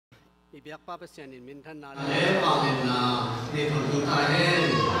biak pa pa Sian in min than na le amen na ne thon tu ta hen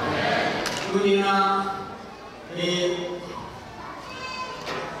kunina e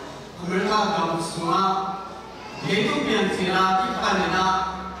America gam sunga ye tu pian sila ki panena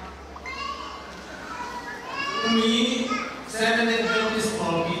umi 7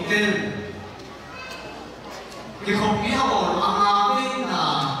 for Peter ki khom ki ha bol anga pe na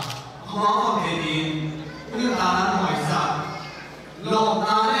ha ha he din ni ta na hoi sa lo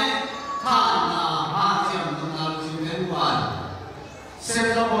na le tha na ha chiam tu na chu den wan se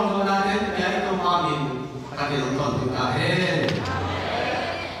lo bol na le ya to ma min ka de lo tu ta he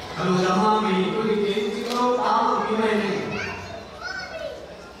alu da ma mi tu ni ke chi lo ta lo ki mai ni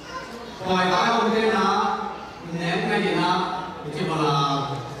hoi ba ho de na ne ka ni na chi ba la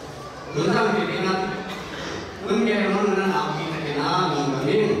lu ta ki na Mungkin orang nak nak kita kenal,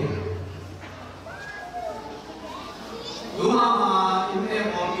 mungkin. Rumah mah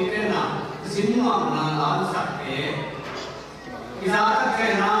ini orang kita nak semua nak lawan sakit. Kita tak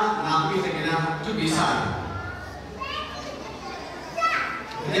kenal, nak kita kenal tu bisa.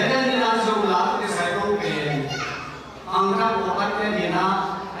 Jadi ni nak sekolah kita saya mungkin angkat obatnya dia nak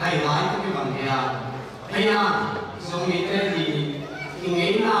highlight tu bangkit. Ayah, suami tadi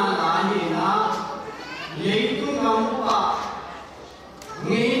ingin nak lahir nak lấy tu ngắm bạc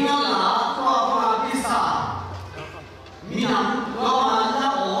nghĩ nó là qua qua đi xa mi nắm qua là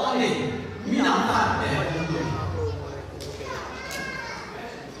ở đây mi nắm thật để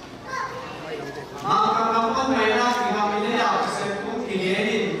mà các con này là thì họ mình lấy áo sẽ cũng kỳ lệ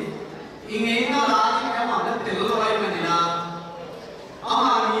đi nghĩ nó là những cái mà nó tự lôi mình là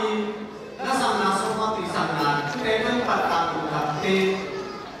mà đi nó sang nào xong qua thì sang nào chúng ta vẫn bắt đầu cũng gặp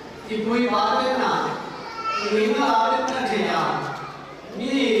thì vui quá đấy nào ini ada kerja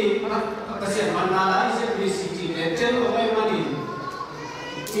ini kasihan mana lah isi presisi dan orang mani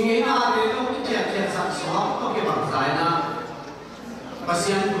ini ada itu kerja satu ke bangsa ina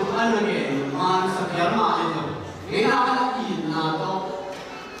kasihan Tuhan lagi man sebiar man itu ini ada ina tu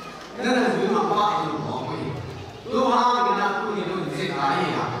dan semua apa itu mau Tuhan kita pun itu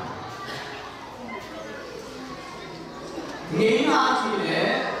disekai ya ini ada sih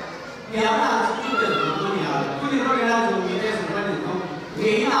biar nanti kita Kuni orang yang jumpa dia sebenarnya itu,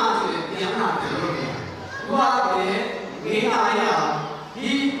 ni nak yang nak terus. Buat dia, ni ayah,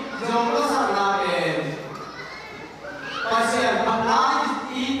 di jumpa sana pasien pernah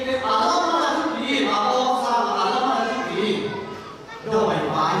di alam mana tu di, alam sana alam mana tu di. Doi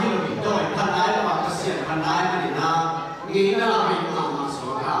bayi lebih, doi pernah apa pasien pernah mana na, ni nak lebih mana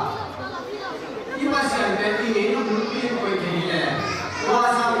suka. Di pasien tadi ni mungkin kau ini,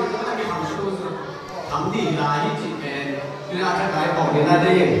 kuasa itu tapi harusทำดีหลายจิตเป็นเวลาจะขายของเนี่ยน่าจะ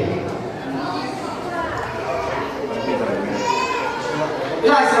ยังเว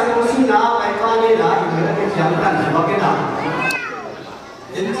ลาจะพูดสิ่งนั้นไปฟังเนี่ยนะอยู่ในที่ยังกันแต่ว่าแค่นั้น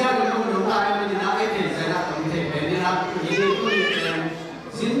เดี๋ยวจะเป็นคนรู้ได้ไม่ได้นะไอ้เด็กใส่หน้าตรงเทปเนี่ยนะยี่นี่ตัวนี้เป็น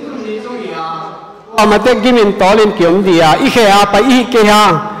สิ่งตัวนี้ตัวนี้เอามาเต็มกินต่อเล่นเกี่ยวดีอ่ะอีแค่ไปอีแค่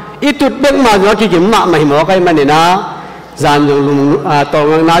อีจุดเบ่งมาเรากินหนักไม่หมอใครมันเนี่ยนะจานจงลุงตอง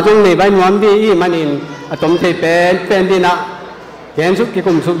นาจงในใบนวลดีมันอินตมเทเป็นดีนะเห็นสุกิ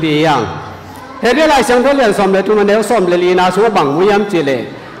คุมสุดีอย่างเฮ้ยอะไรสังตัวเรียนสมเลยทุกมันเดียวสมเลยลีนาสัวบังมุยามจิเล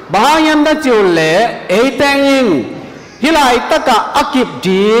บางยามได้จิเลเอเตงินฮิไลตะกะอักิบ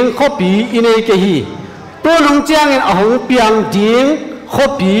จิงขบีอินเอเกฮีตัวลุงเจียงอาหงเปียงจิงข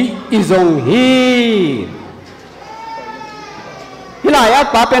บีอิจงฮีฮิไลอัด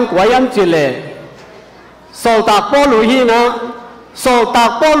ปาเป็นกวยยามจิเลโซตากปอลุยนะโซตา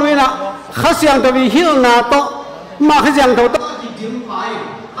กปอลุยนะข้าเสียงตัววิหิลนาโตมาข้าเสียงตัวโตที่จิ้มไป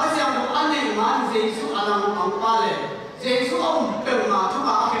ข้าเสียงตัวอันนี้มันเจสุอาลังอังปาเลยเจสุเอาเป็นมาทุกอ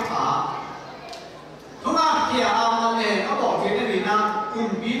าเขตาทุกอาเขียอามันเลยเขาบอกเจนี่นะคุณ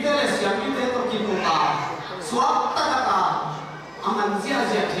บีเตอร์เสียงบีเตอร์ตัวกินมุกาสวัสดิ์ตะกาอามันเสีย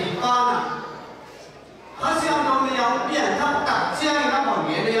ที่บ้านนะข้าเสียงตัวนี้เอาเปลี่ยนทับตัดเสียงนับหมดเ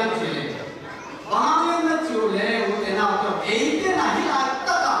งี้ยเลยยังเจเลยบางอย่างนั่นจิ๋วเลยอุตส่าห์ตัวเองเนี่ยนะที่อาต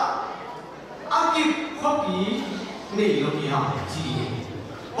ะกาอากิบขบีนี่เรามีอย่างจี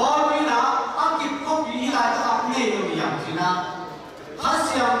พอเวลาอากิบขบีที่อาตะกานี่เรามีอย่างจีนะข้าเ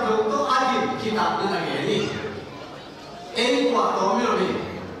สียงตัวอากิบคิดอะไรนั่นเองนี่เอ็งกว่าตัวไม่รู้ดิ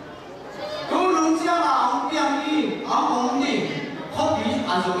ตัวลุงเจ้าเราเปียนี่เอาองนี่ขบี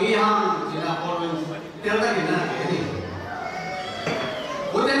อันสุริยันจีนะพอเป็นเรื่องอะไรนั่นเองนี่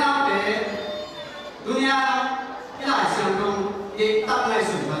อุตส่าห์ dunia ila siang ye tak lai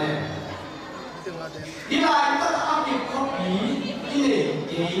sun bale ila ta akip kopi ine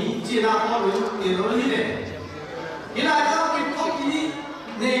ye jina ko lu ye lo ni de ila ta akip kopi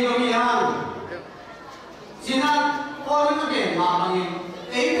ne lo ya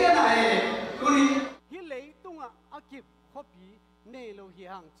kịp khó bí nề lâu hi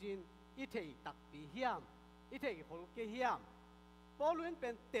hàng chín ít thầy đặc bí hiểm ít thầy hol kê hiểm bố luyện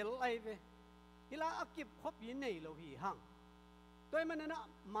bên tel ai về hi là kịp khó bí nề lâu hi hàng tôi mà nè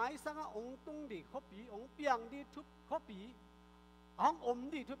máy sang ông tung đi khó bí ông piang đi thúc khó bí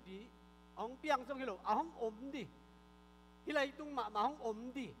ông đi thúc bí ông piang trong cái lỗ ông đi hi lại tung mà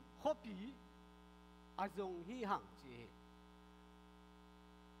ông đi khó bí dùng hi hàng gì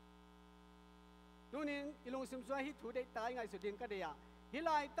tôi nên ilong sim xoay hít thủ để tai ngay sự điên cái đấy à hi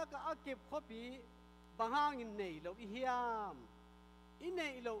lại ta cả kịp khó bí bằng hàng in này lâu hiểm in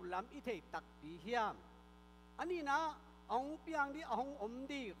này lâu lắm ít thầy đặc bí hiểm anh đi na ông piang đi ông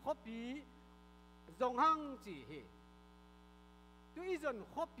đi khó bí dùng hàng gì hết tôi dần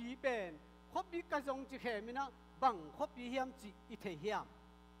khó bí bên khó bí cái dùng gì hết mình na bằng khó bí hiểm gì ít thầy hiểm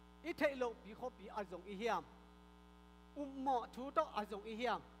ít thầy lâu bí khó bí dùng hiểm mọ chú đó dùng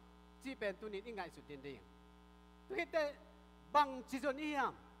hiểm chỉ bên tôi nên ngay sự điên điên tôi hiện tại bằng chỉ dần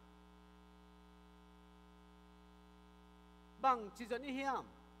hiểm bằng chỉ dần hiểm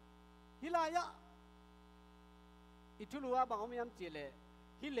hi lại á itu luar bang om yam cile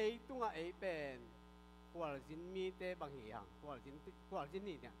hi lei tunga ei pen kwal jin mi te bang hi hang kwal jin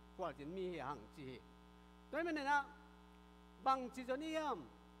ni ne kwal jin mi hi hang chi toi men na bang chi zoni hiam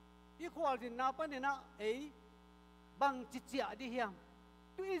i kwal jin na pa ne na ei bang chi chia di hiam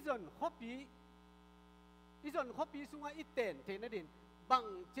tu izon hopi sunga iten te na din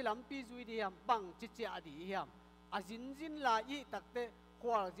bang chi lam pi zui di hiam bang chi chia di hiam azin jin la i takte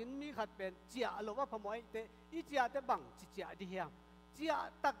kwal jin mi khat pen chia lo wa phamoi te i chia te bang chi chia di hiam chia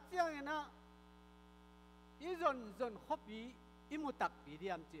tak chiang na i zon hopi i mu tak pi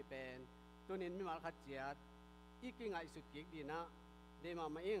diam chi pen tunin mi mal khat chia i ki ngai su ki di na de ma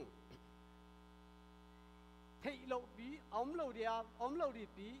ma ing thei lo bi om lo di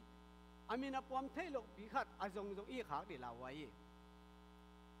bi amina pom thei lo bi khat azong i khak di la wai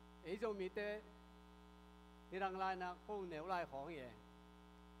ei zo mi te ni rang lai na ko neu lai khong ye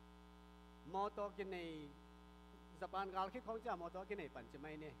mô tô cái này Japan gal khi không cha mô tô cái này bản chất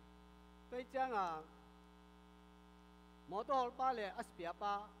mấy nè tôi chăng à mô tô ba lệ aspia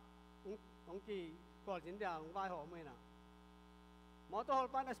ba ông kỳ có chuyện gì ông vai họ mới nè mô tô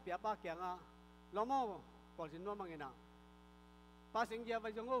ba aspia ba kia à lo mô có chuyện nó mang nè ba sinh gia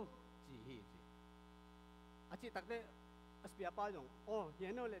vai giống ô chỉ hi à chỉ tắc đấy aspia ba giống ô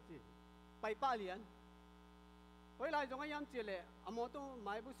hiện nó là chỉ bảy ba liền với lại giống cái yam chỉ lệ mô tô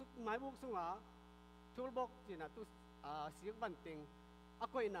máy bút sung à toolbox chỉ là tu siết văn tình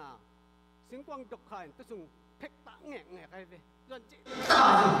quay na sinh quang độc khai tu sung phết tạ nghẹn cái về dân chị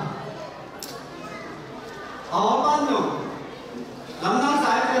ban nhung làm năm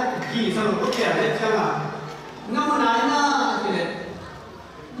sai cái gì sao cũng kẹt đấy chứ à năm nay na thì đấy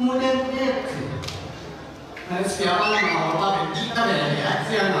mua đen đen cái xe ban mà ba cái gì cái này cái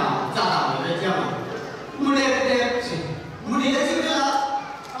xe nào trả lại đấy chứ mà mua đen đen mua đen chứ là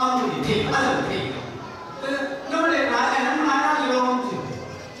ăn mua thì ăn thì năm nay na luôn chứ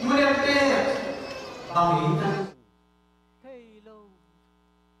mua đen đen bao nhiêu ta thầy lâu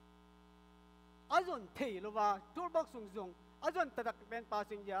azon thầy lâu và toolbox sung azon tadak ben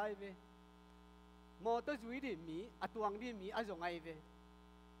passing jai ve motor zui di mi atuang di mi azong ai ve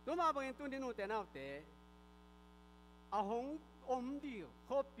tuma bangin tun dinu te nau te ahong di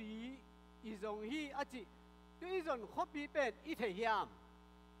copy izong hi achi tu izon copy pen i thei hiam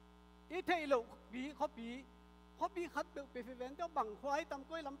i thei lo bi copy khat pe ven to bang khwai tam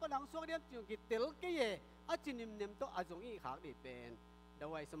koi lam padang so diam chu ki tel ke ye achi nim nem to azong i khak di pen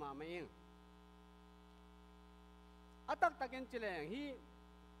dawai sama ma ing atak taken chileng hi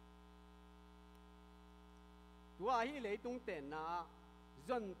tua hi lấy tung tiền na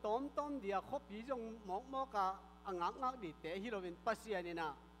dần tóm dia copy jong mok ka angak di te hi lovin pasia ni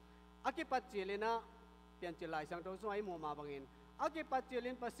na aki patchile na pian chilai sang to so ai mo ma bangin aki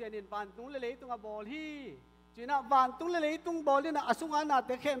patchilin pasia nin ban tung le lấy tung a bol hi china ban tung le lấy tung bol ni na asunga na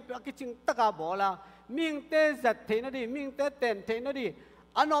te khem pe aki ching taka bola ming te zat the na di ming te ten the na di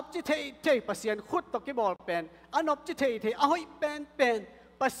anop chi thei pasien khut to ki bol pen anop chi thei a hoi pen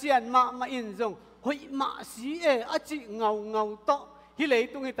pasien ma in jong hoi ma si e a chi ngau to hi lei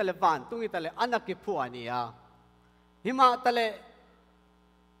tung hi tale van tung hi tale anaki phuani a hi ma tale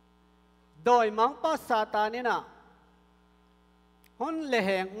doi mang pa satani na hon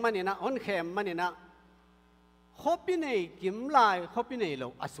leheng manina hon khem manina khopi nei kim lai khopi nei lo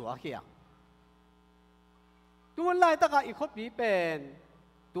aswa hiang tu lai ta ka i khopi pen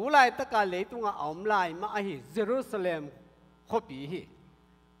tu lai ta ka lei tunga om lai ma hi Jerusalem khopi hi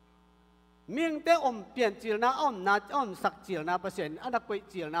miếng té om pian chiều na om sak chiều na pasien ana koi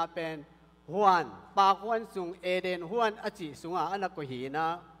chiều na pen หวนปากหวนสุงเอเดนหวนอจิสุงอันนักกุหีนะ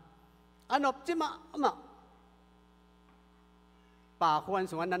อันอบจิมะมะปากหวน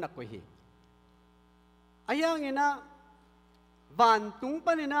สุงอันนักกุหีอายังงี้นะวันตุงป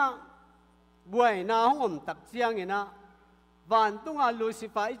นินะบวยนาห้องตักเสียงงี้นะวันตุงอาลูซิ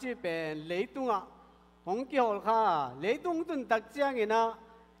ฟาอิจิเป็นเลยตุงอาหงกิโอลค่ะเลยตุงตุนตักเสียงงี้นะ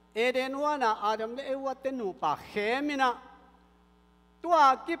เอเดนวานะอาดัมเลเอวัตเตนูปากเขมินะตัว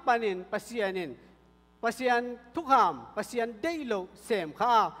กิปนินปัสยานินปัสยันทุกหามปัสยันเดยโลเสมข้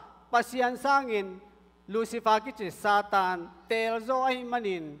าปัสยันสร้างอินลูซิฟากิจิซาตานเตลโซไอมั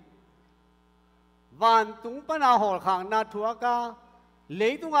นินวันตุงปนาหอลขังนาทัวกาเล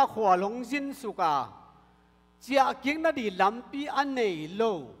ยตุงอาขวาลงจินสุกาเจ้ากิงนาดีลัมปีอันเนยโล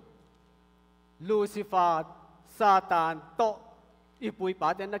ลูซิฟาซาตานโตอีปุยปา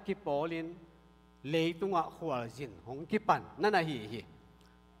เดนักกิปอลินเลยตุงอาขวาจินหงกิปันนั่นน่ะ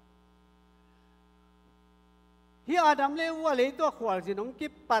ฮีอาดัมเลวว่าเลยตัวขวาจินหงกิ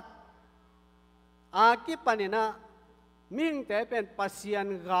ปัดอากิปันนี่นะมิ่งแต่เป็นปัสยัน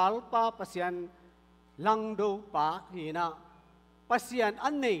กาลปาปัสยันลังดูปาฮีนะปัสยันอั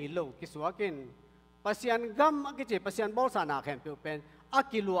นเนยโลกิสวากินปัสยันกัมกิจิปัสยันบอลสานาเข็มเปียวเป็นอา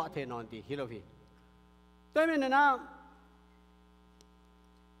กิลัวเทนอนดีฮิโลฟีตัวนี้นะ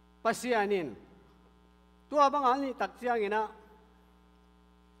ปัสยันินตัวบางอันนี่ตักเสียงนะ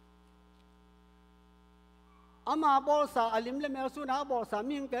อามาบอลสาอลิมเลเมลสุนาบอลสา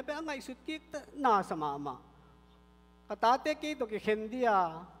มิ่งแต่เป็นอะไรสุดกิกน่าสมามาคตาเตกิตุกิเข็นเดีย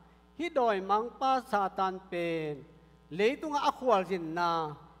ฮิดอยมังป้าซาตานเป็นเลยตุงอาขวาจินนา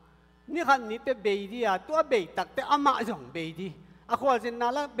นี่ขันนี้เตเบดีอะตัวเบยตักเตอามาจงเบดีอาขวาจินนา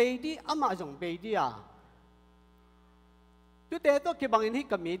ละเบดีอามาจงเบดีอะตัวเตตัวกิบังอินฮิ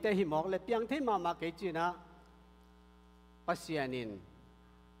กมีเตหิมอกเลยเพียงที่มาเกจินะปัสยานิน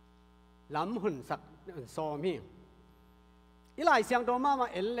ลำหุ่นสักโซมีอีหลายเสียงโตมา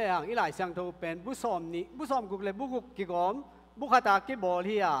เอ็นเลยอีหลายเสียงโตเป็นบุษอมนี้บุษอมกุกเลยบุกุกกิกอมบุคตากิบอล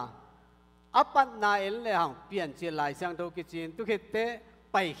ฮีอาอัปปันนาเอ็นเลยเปลี่ยนเสียหลายเสียงโตกิจินตุเขตเต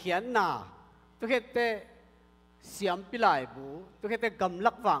ไปเขียนนาตุเขตเตเสียมปิลายบูตุเขตเตกำ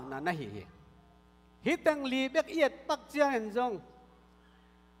ลักวังนานะฮิตังลีเบกเอียดปักเจียงจง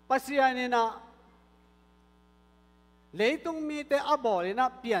ปัสยานินะเลยตุงมีเตอบอลนะ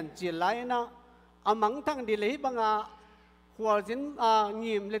เปลี่ยนจิไลนะอามังทั้งดีเลยบังอาหัวจิน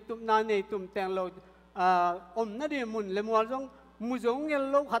งิมเลตุมนาเนตุมแตงโลอมนั่นดีมุนเลมัวจงมุจงเงล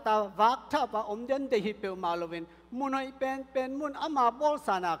โลขัตาวักทับอมเดนเดฮิเปลมาโลเวนมุนไอเป็นมุนอามาบอลส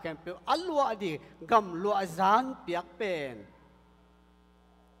านาเกมเปลอัลลัวดีกำลัวจานเปียกเป็น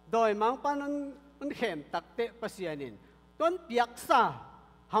โดยมังปานันเข็มตักเตะปัสยานินต้นเปียกซา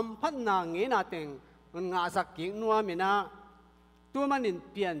หัมพันนางเงินาเต็งมันงาสักกิ่งนัวมินาตัวมันนิน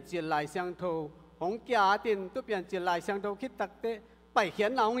เปลี่ยนจิลายเสียงโทหงกีอาตินตัวเปลี่ยนจิลายเสียงโทคิดตักเตะไปเขีย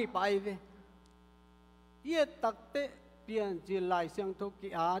นเอาให้ไปเวเยี่ยตักเตะเปลี่ยนจิลายเสียงโทกี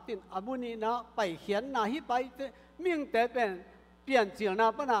อาตินอบุนีนะไปเขียนนาให้ไปเตะมิ่งแต่เป็นเปลี่ยนจิลนา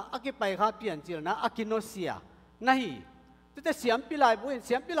ปนะอากิไปข้าเปลี่ยนจิลนาอากิโนเซียนาฮีแต่เสียมปิลายบุญเ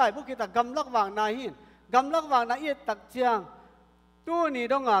สียมปิลายบุกิตากำลักวางนาหินกำลักวางนาเอียตักเจียงตัวนี้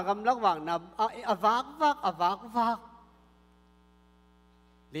ต้องกำลักวางนาอวาก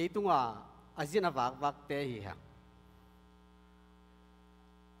เลยตัวอาจินอวากเตหีฮะ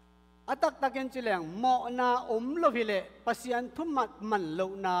อัตักตักกันจิเลงหมอนาอมโลหิเลปัสยันทุมัดมันโล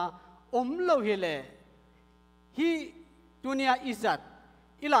นาอมโลหิเลฮีตัวนี้อิจัด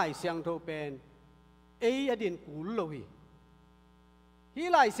อิไลเสียงโทเป็นเอียดินกุลโลหิฮี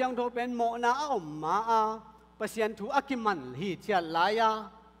ไลเสียงโทเป็นหมอนาอมมาปัสยันทุอากิมันฮีเทียลายา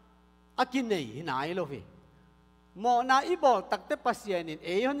อากินเนยนายโลหิหมอนาอีบอลตักเตปัสยันิน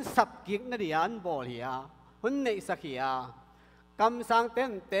หุ่นสับกิกนาดิอันบอลฮียหุ่นเนยสักฮียคำสั่งเต้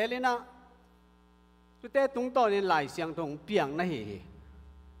นเตลินะตุเตตุงตอนินหลายเสียงตงเปียงนะฮี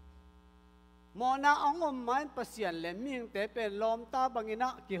หมอนาองอมมันปัสยันเลมิงเตเป็นลมตาบังอินะ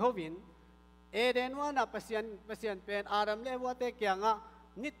กิโฮวินเอเดนว่านะปัสยันเป็นอาดัมเลวะเตเกียงะ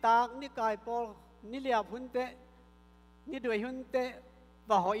นิตากนิกายปอลนิเลียบหุ่นเตนิด้วยหุ่นเต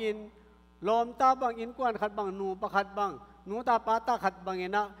วะหออินลมตาบังอินกวนขัดบังนูปะขัดบังนูตาปาตาขัดบังอิ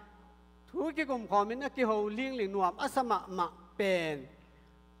นะทุกิกุมขอมินะกิโฮลิงลิงนวมอัสมะมะเป็น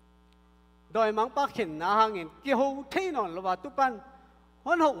โดยมังปักเห็นนะฮะเงินกิโฮเทนอนละว่าตุปันค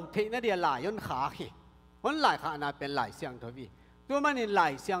นหงเทนเดียหลายยนขาขีคนหลายขานาเป็นหลายเสียงทวีตัวมันนี่หลา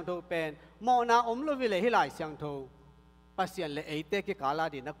ยเสียงทเป็นมอนาอมโลวิเลยให้หลายเสียงทปัสยันเลยเอเตกิกาลา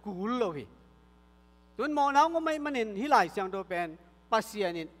ดีนะกูลโลวิตัวมอนาก็ไม่มันนี่ให้หลายเสียงทเป็นปัสยั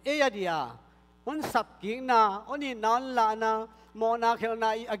นนี่เอียดีย อนสับกิ่งนาอันนี้นอนละนาโมนาเขลนา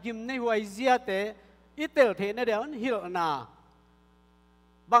อากิมในหัวเสียเตอิเตลเทนเดียวฮิลนา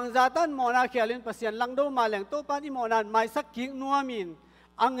บางจาตันโมนาเขลินปัสยันลังดูมาแหลงโตปานิโมนานไม่สักกิ่งนัวมิน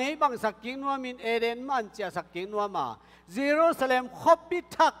อังไงบางสักกิ่งนัวมินเอเดนมันเจสักกิ่งนัวมาเยรูซาเล็มคบปิ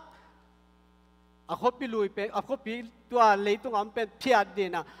ทักอาคบปิลุยเป็นอาคบปิตัวเลยตรงนั้นเป็นเพียดดี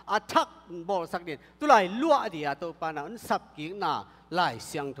นะอาทักบอลสักเดียตัวไหลลัวดีอาตัวปานะอันสับกิ่งนาไหลเ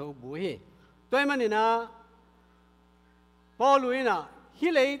สียงทูบุยตัวมันนี่นะพอลุยนะฮิ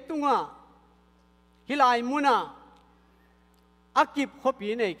เลยตรงอ่ะฮิลายมุนะอากิบคบปี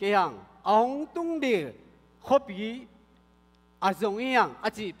ในเกียงอ่างตุงดีคบปีอาจงยังอา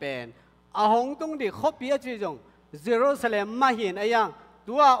จีเป็นอ่างตุงดีคบปีอาจีจงเยรูซาเล็มมาเห็นอย่าง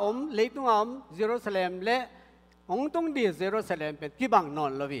ตัวเลยตรงเยรูซาเล็มเละอ่างตุงดีเยรูซาเล็มเป็นที่บังนอ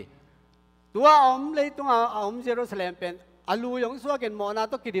นละวิตัวเลยตรงเยรูซาเล็มเป็นอาลูยงสัวกันมอนา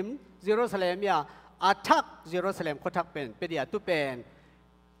ตกิดิมเยรูซาเล็มยาอาทักเยรูซาเล็มโคทักเป็นเดียตุเป็น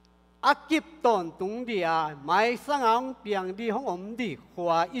อากิบตอนตุงดีอาไม่สังอังเปียงดีของดีขว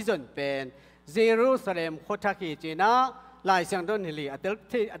าอิจนเป็นเยรูซาเล็มโคทักฮีจีน่าลายเสียงต้นฮิลีอัต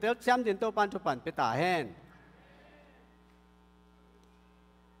เตลซ้ำดินโตปันทุปันเปตาแหน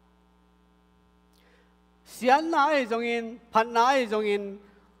เสียนนาไอจงอินพันนาไอจงอิน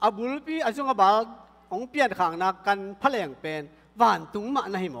อาบุลปีอาจงอาบาองเปียนขางนักกันพะแหลงเป็นหวานตุงมา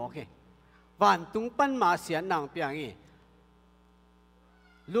ในหมอเกหวานตุงปั้นมาเสียนนางเปียงอี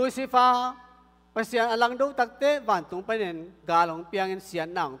ลูซิฟ้าไปเสียนอลังดูตักเตะหวานตุงไปเนกาหลงเปียงเสียน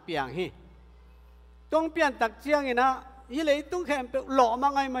นางเปียงฮีตรงเปียนตักเจียงอีนะยี่เลยตุงแข่งเป็นหล่อมา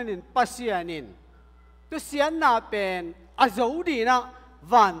ไงมันนินปัสเสียนินตัวเสียนนาเป็นอาจูดีนะ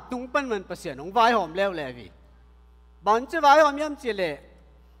หวานตุงปั้นมันปัสเสียนงไว้หอมแล้วเลยวีบางจะไว้หอมย้ำเจเล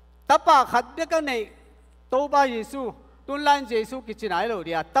ตับปะขัดเด็กกันในโตบาเยซูตุนลันเยซูกิจไหนเราเ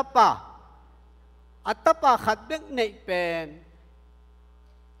ดียตับปะอัตตับปะขัดเด็กในเป็น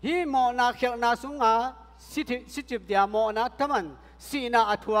ฮีโมนาเขียวนาสุงาสิจิบเดียโมนาทมันสีนา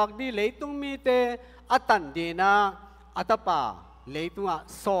อัทวกดีเลยตุงมีเตอัตันดีนาอัตตปาเลยตุงอ่ะ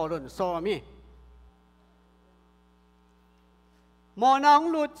โซลุนโซมีโมนาอง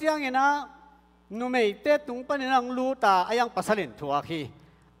ลูเจียงเนะนุเมเตตุงปนินังลูตาอายังปัสลินทัวคี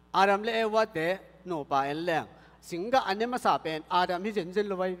อาดัมเลวะเตโนปาเอลแรงสิงกะอันนี้มาสาเป็นอาดัมที่เจนเจน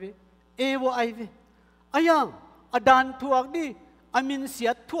ลอยวิเอวไอวิอายังอดานทัวกดีอามินเสีย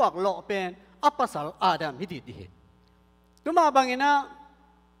ทัวกหล่อเป็นอัปสัลอาดัมที่ดีตัวมาบางนะ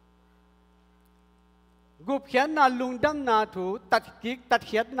กุบเขียนนาลุงดำนาถูตัดกิกตัดเ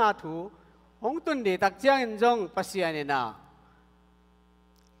ขียนนาถูหงตุนดีตักเจียงจงปัสยานีนา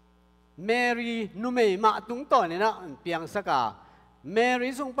เมรีนุเมย์มาตุงต่อเนี่ยนะเปียงสกาเมรี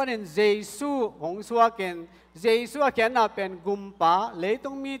ส่งประเด็นเยซูหงสัวเกนเยซูเขียนนาเป็นกุมปาเลยต้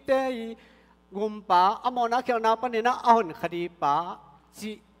องมีเตยกุมปาอมอนาเขียนนาปนินะอ่อนคดีปา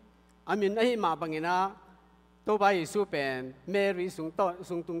จีอามินไอมาบางนะตัวไปเยซูเป็นเมรีส่งต่อ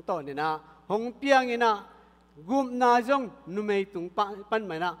ส่งตุงต่อเนี่ยนะหงเปียงนะกุมนาจงนุเมย์ตุงปันไห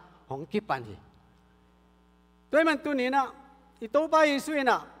มนะหงกิปันฮีตัวมันตัวนี้นะอีตัวไปเยซู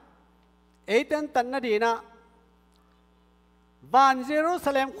นะเอเดนตันนาดีนะวานเยรูซ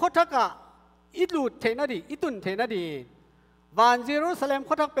าเล็มโคทักะอิลูดเทนาดีอิตุนเทนาดีวานเยรูซาเล็มโค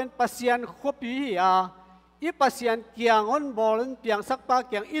ทักเป็นปัสยันคบปีอาอีปัสยันเกียงอ้นบอลเปียงสักปาเ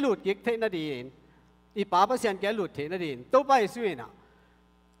กียงอิลูดกิกเทนาดีอีป้าปัสยันเกียงลูดเทนาดีตัวไปสุยนะ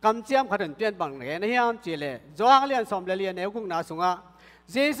กำเจียมขัดเปลี่ยนบังเลยนะฮิมจีเลจวงเลียนสมเลียนเอวกุ้งนาสุงะ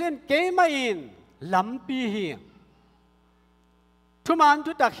เจสันเกย์มาอินลำปีฮีทุมัน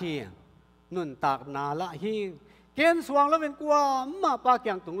ทุตักฮีนุนตากนาละฮีเกณฑ์สว่างแล้วเป็นกว่ามาปาเกี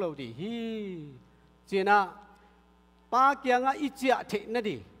ยงตุงเราดีฮีจีน่าปาเกียงอิจฉาเทน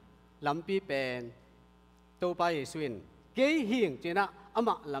ดีลำปีเป็นตัวไปสวินเกย์ฮีจีน่าอาม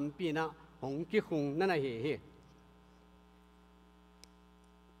าลำปีน่ะหงกิคุงนั่นน่ะเฮ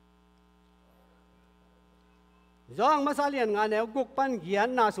ย้อนมาซาเลียนงานแล้วกุกปันเกียน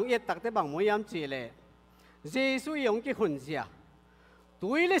นาสุเอตักแต่บางมวยยามจีเลเจสุยงกิคุนเสียตุ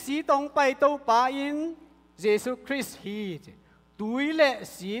ยเลสีตองไปตัวปาอินเยซูคริสต์ฮีตุยเล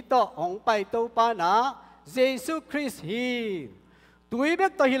สีตองไปตัวปานาเยซูคริสต์ฮีตุยเบ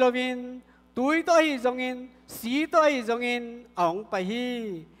กตัวฮิโลวินตุยตัวฮิจงอินสีตัวฮิจงอินองไปฮี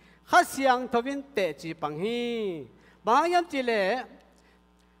ข้าเสียงทวินเตจีปังฮีบางยามจีเล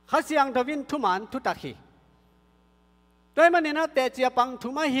ข้าเสียงทวินทุมันทุตักฮีโดยมันนี่นะแต่เจียปังทุ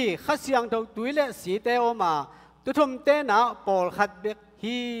มาฮีข้าเสียงตัวตุยเลสีเตอมาตุทุมเตนะปอลขัดเบก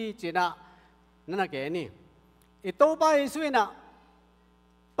ฮีจีนะนั่นน่ะแกนี่ไอ้ตัวไปสุยนะ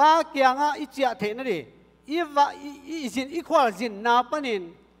ป้าเกียงอิจฉาเทนดิอีว่าอีจินอีควาจินนาปนิน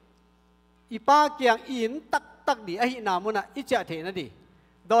อีป้าเกียงอินตักดีไอหินามุนะอิจเทนะดี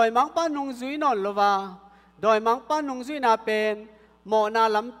โดยมังป้านุงซุยนอนลวาโดยมังป้านุงซุยนาเป็นโมนา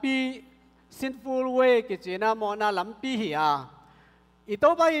ลัมปีสินฟูลเวกิจนาโมนาลัมปีเฮียอีโต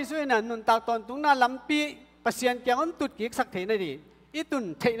ไปซุยนันนุนตากตอนตุงนาลัมปีปัสยันเกียงอันตุดกิกสักเทนะดีอีตุน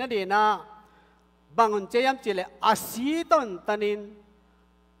เทนะดีนะบางคนเจียมจิเลอาศีตอนตันิน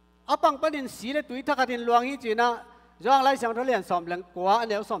อาปังปนินสีเลตุยทักดินลวงฮิจีนะจางไล่เสียงทะเลสอมแรงกว่าอัน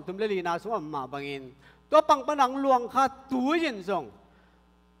เดียวสอมตุมเลลีนาสวมมาบางอินตัวปังปนังลวงข้าตุยยินส่ง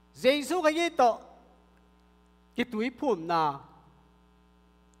เจสุขยีโตกิตุยพุ่มนา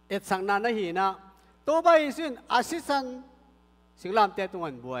เอ็ดสังนานะฮีนะตัวใบสุนอาศิสันสิงลามเตตุ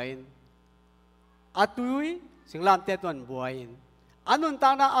นบวยอาตุยสิงลามเตตุนบวยอันนุนตา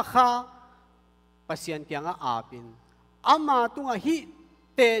นาอาคาปัสยันเกียงอาปินอามาตุงอาฮิ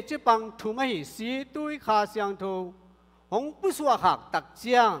เตจิปังทุมาฮิสีตุยขาเสียงทูหงปุสวะหักตักเ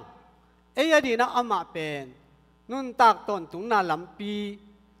จียงเอียดีนะอามาเป็นนุนตักตนตุงนาลำปี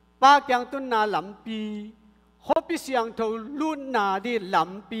ป้าเกียงตุนนาลำปีฮอปิเสียงทูลุนนาดีล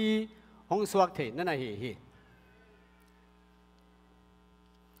ำปีหงสวกเทนนั่นเฮี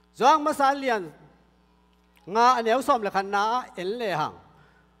จางมาสาเลียนงาเนียวสอมละคันนาเอ็นเลหัง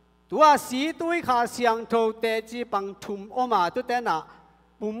ตัวสีตุยขาเสียงทูเตจิปังทุมอมาตุเตนะ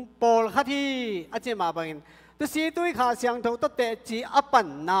ปุ่มปอลขัดที่อาจจะมาบังตัวสีตุยขาเสียงทูตุเตจิอปัน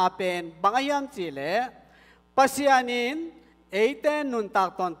นาเป็นบางอย่างจีเลปัสยานินเอเตนุนตาก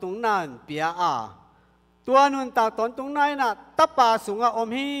ตอนตุงนันเปียอาตัวนุนตากตอนตุงนายนะตปาสุงอม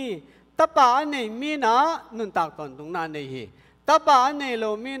ฮีตปาอันนี้มีนะนุนตากตอนตุงนันเนฮีตปาอันนี้โล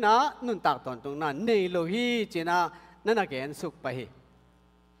มีนะนุนตากตอนตุงนันเนโลฮีจีนะนั่นนักเรียนสุขไป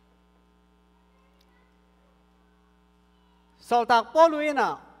สาวตากปอลุยนะ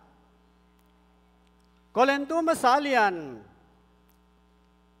ก็เล่นตัวมาสาเลียน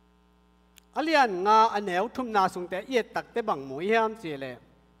อเลียนงาอันเหนียวทุ่มนาสุงแต่เอียดตักแต่บังหมูยามเจเล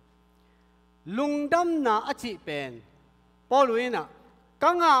ลุงดำนาอจิเป็นปอลุยนะ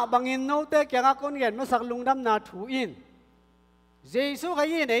กังอาบังอินโนเตแกงาคนเห็นมาสักลุงดำนาถูอินเจสุข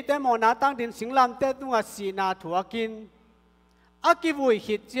ยีในแต่หมอนาตั้งดินสิงลำแต่ตัวสีนาถัวกินอากิบุย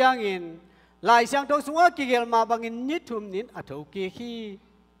หิดเจียงอินหลายเสียงทงสุงอากิเกลมาบังอินนิทุมนินอัฐกิฮี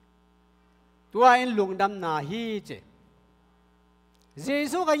ตัวอินลุงดำนาฮีเจเจ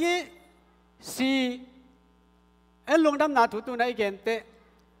สุขยีสีเอ็นลุงดำนาถูตัวไหนเกนเต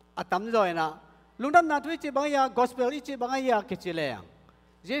อตั้มจอยนะลุงดำนาถูจีบางอย่างกอสเปลอีจีบางอย่างกิจเลย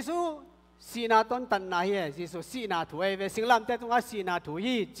เยซูสีนาต้นตันนาเฮเยซูสีนาถูเอเวสิงลำแต่ตัวสีนาถู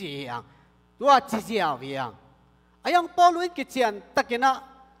ฮีจีอย่างตัวจีเจียวเวียงไอ้ยังปอลุยกิจยันตะกินะ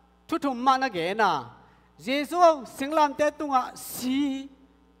ทุมมานะเกนะเยซูสิงลำแต่ตัวสี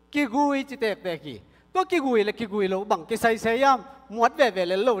กิกุยจิเตเตกีตัวกิกุยเลยกิกุยโลบังกิใส่เสียมหมวดเว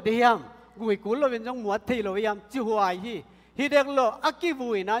เลยโลเดียมกุยกุลเราเป็นจงหมวดที่เราพยายามจิ๋วไอ้ฮีเด็กโลอักกิบุ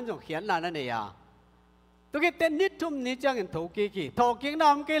ยนั่นจงเขียนนั่นเนี่ยตัวกิเตนิทุมนิจังอินถูกิกีถูกิน้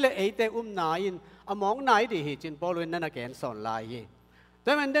ำกิเลยเอเตนาอินอมองนายดีฮีจินปอลุนนั่นแกนสอนลายแ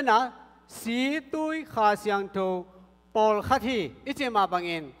ต่มันเด่นนะสีตุยขาเสียงถูปอลขัดฮีอิจิมาบัง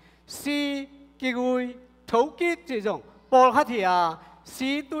อินสีกิกุยถูกิจิจงปอลขัดฮีสี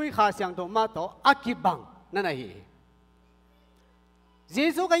ตุยขาเสียงถูมาโตอักกิบังนั่นฮีเย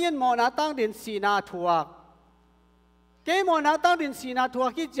ซูก็ยินโมนาตั้งดินสีนาทัวเกโมนาตั้งดินสีนาทัว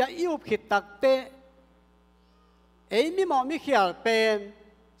ที่จะอิวผิดตักเตเอ้มีหมอมีเขียนเป็น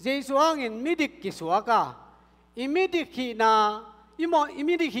เยซูอ่างอินมิดิกกิสวกาอิมิดิกีนาอิ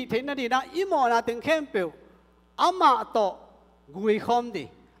มิดิกีเทนนาดีนะอิโมนาถึงเข้มเปลอามาโตกุยคอมดี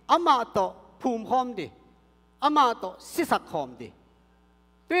อามาโตภูมิคอมดีอามาโตสิสักคอมดี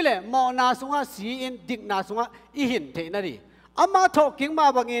ด้วยเลยโมนาสุงาสีอินดิกนาสุงาอิหินเทนนาดีอามาถูกกิ้งมา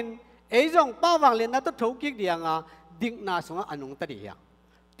บังอินไอ้จงป้าวังเลนนั้นต้องถูกกิ้งเดียงดิ่งนาสงอนุงตะเดียง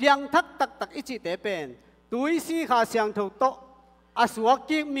เตียงทักตักอิจิเตเป็นตุยสีขาเสียงถูกโตอสว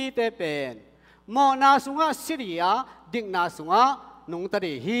กิ้งมีเตเป็นโมนาสงอสิริยาดิ่งนาสงอนุงตะเ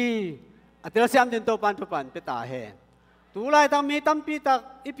ดียฮีอัตราเสียมดินโตปันเปตาเฮนตุไลตั้งมีตั้มปีตัก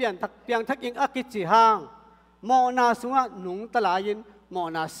อีเปียนทักเปียงทักอิงอักิจิฮังโมนาสงอนุงตะลายินโม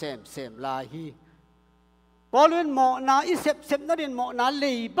นาเซมลาฮีพอลุนหมอนาอิเซปนั่นเองหมอนาเล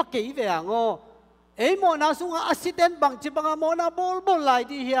ยบักเกยเวียงโอเอ้หมอนาสุงอาสิเดนบังจิบังหมอนาบอลไล่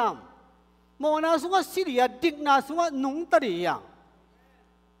ดีเฮียมหมอนาสุงอาสิริยาดิกนาสุงอานุงตะเดียง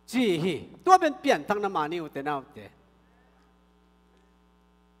จีฮีตัวเป็นเปลี่ยนทั้งน้ำมันนี่อุตนาอุตเต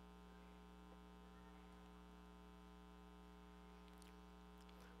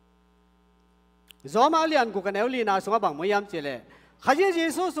จอมาเลียนกูกันเอลลีนาสุงอาบังมวยามเจเลขยี้เย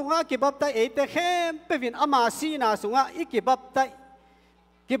ซูสุงอากิบับไตเอเตเข้มไปวินอามาซีนาสุงอาอิกิบับไต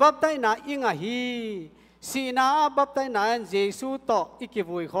ก กิบับไตนาอิงาฮีสีนาบับไตนาเยซูโตอิกิ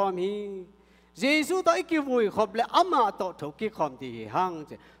วุยคอมฮีเยซูโตอิกิวุยคอบเลอามาโตถูกกิคอมดีหัง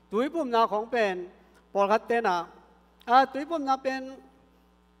ตุยปุ่มนาของเป็นปอลคัตเตนาตุยปุ่มนาเป็น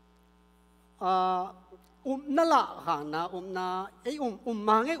นั่นละห่างนะนาไอ้ม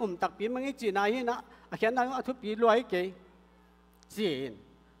าไอ้ตักปีมันไอ้จีนาฮีนะแค่นั้นทุบปีรวยเก๋จีน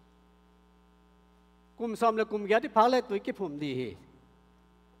กุมซ้อมเลยกุมแก่ที่พักเลยตุยกิผมดี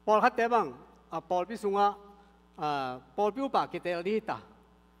ปอลคัตเตบังปอลพิสุงะปอลพิวปากิเตลดีตา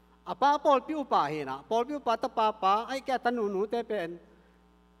ป้าปอลพิวปาเห็นะปอลพิวปาตะป้าไอ้แกตันหนูเตเป็น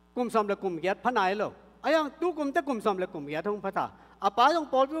กุมซ้อมเลยกุมแก่พนัยโลไอ้ยังตู้กุมแต่กุมซ้อมเลยกุมแก่ทุ่งพัตตาป้ายัง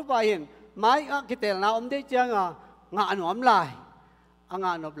ปอลพิวปาเห็นไม้กิเตลนาได้เจียงงานหนอมลายง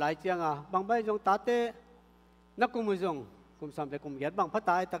านหนอมลายเจียงบางใบจงตาเตนักกุมจงกุมซ้อมเลยกุมแก่บางพัตต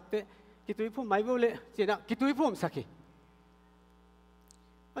าตักเตกิตุยพุ่มไม่บุเล่เจียนะกิตุยพุ่มสักที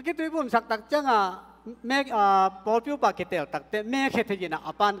กิตุยพุ่มสักตักจังแม่ปอลพิวปากเตลตักเตแม่แค่ที่นะอ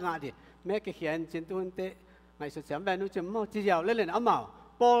ปานงาดิแม่แค่เขียนจินตุนเตไงสุดเสียงแบบนู้นจะมั่วจีเดียวเล่นๆอามา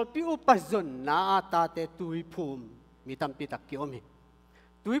ปอลพิวปัจจุนนาตาเตตุยพุ่มมีตั้มปีตักเกี่ยวมี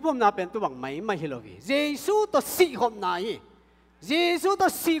ตุยพุ่มนาเป็นตัวบังไม่ฮิโลวีเยซูตัวสีคมนาเยซูตัว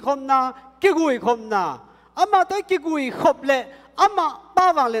สีคมนากิกุยคมนาอามาตัวกิกุยคบเล่อามาป้า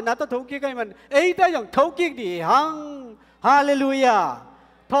วังเลยนะตัวทุกข์กันมันเอ้ยแต่ยังทุกข์ดีฮังฮาเลลูยา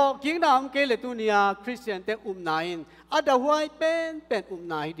ทอกิ้งน้ำเกลือตัวนี้คริสเตียนแต่นายอาดาวายเป็น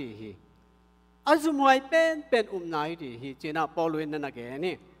นายดีฮีอาจุมวยเป็นนายดีฮีจีน่าปอลวินนั่นแก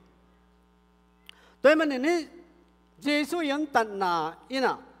นี่ตัวมันนี่เยซูยังตันนาอิน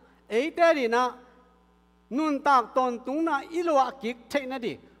ะเอ้ยแต่ดีนะนุนตากตอนตุงน่ะอิโลอากิกเทน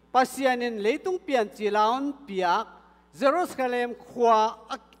ดีปัสยานินเลยตุงเปลี่ยนจีลาวน์เปียกเยรูซาเล็มขวา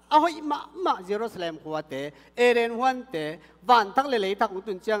เอาให้มาเยรูซาเล็มขวาเตเอเรนวันเตวันทักเลยทักอุ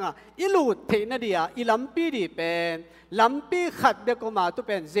ตุนเจียงอิลูเทนดีอิลัมปีดีเป็นลัมปีขัดเบกมาตุเ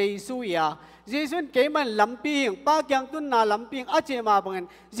ป็นเยซูยาเยซูเกี่ยมันลัมปีงป้าแกงตุนนาลัมปีงอาเจมาบัง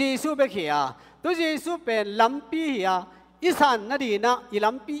เยซูเบกเฮียตัวเยซูเป็นลัมปีเฮียอิสันนาดีนะอิลั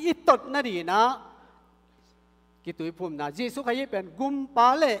มปีอิตดนาดีนะกิตุยพุ่มนะเยซูขยี้เป็นกุมปา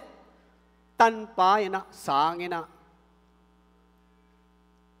เลตันปายนะสางนะ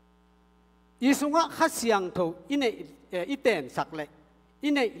ยิสุงะขัดเสียงถูอินเนอิเตนสักเล่อิ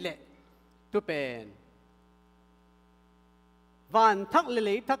นเนเล่ตัวเป็นวันทักเล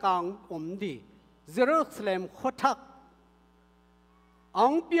ยทักอังดีเยรูซาเล็มขทักอั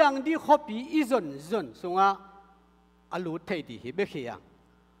งเปียงดีขบีอิจนสุงะอลูเทดีฮิเบคียัง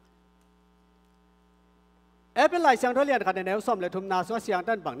เป็นหลายเสียงทเรียนกันในแนวซ้อมเลยทุมนาสวเสียง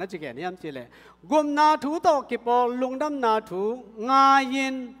ด้านบังนั่นจะแก่นี่ยมจีเลยกุมนาถูโตกิปอลุงดำนาถูงายิ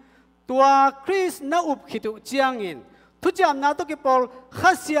นตัวคริสนาอุบขิตุเจียงอินทุจามนาตุกิปอล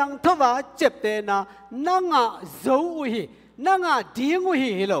ขัดเสียงทว่าเจ็บเตนะนางาโจอุฮีนางาดีงอุฮี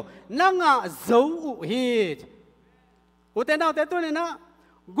ฮิโลนางาโจอุฮีอุเตนาเตตัวนี้นะ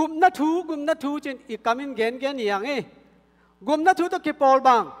กุมนาถูจินอีกคำมินเกนอย่างกุมนาถูตุกิปอล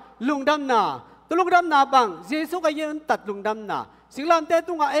บังลุงดำนาตุลุงดำนาบังเยซูก็ยืนตัดลุงดำนาสิ่งลำเต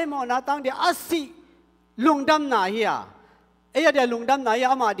ตุงเอโมนาตังเดียอาศิลุงดำนาเฮียเอียเดียลุงดำนาเฮีย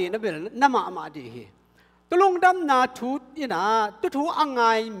อามาดีนะเบลน้ำอามาดีเฮียตุลุงดำนาทูอินะตุทูอังไง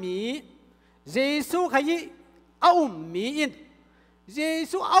มีเยซูขยี้เอามีอินเย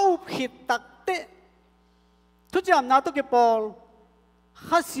ซูเอาผิดตักเตทุจามนาตุกิปอล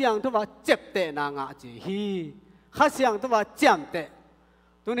ข้าเสียงทุว่าเจ็บเตนางาจีฮีข้าเสียงทุว่าจำเต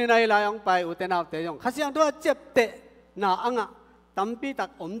ตัวนี้นายลายองไปอุตนาเตยองข้าเสียงตัวเจ็บเตะนาอังะตั้มปีตัก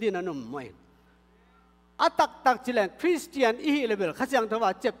อมดินนุ่มมวยอัตักจิเลนคริสเตียนอีเลเบลข้าเสียงตัว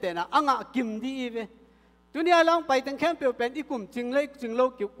เจ็บเตะนาอังะกิมดีอีเวตัวนี้ลองไปตั้งแคมเปลเป็นอีกลุ่มจึงเล็กจึงโล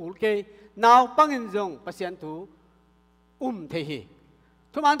กิวเกยนาวปังอินจงปัสยันทูเทีย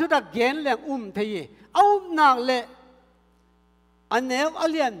ทุกอันทุกตักเกนแหลงเทียเอาหนักเละอันเนวอ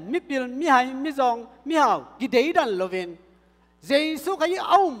เลียนมิปิลมิหายมิจงมิหาวกิเดย์ดันโลเวนเยซูก็ยิ่ง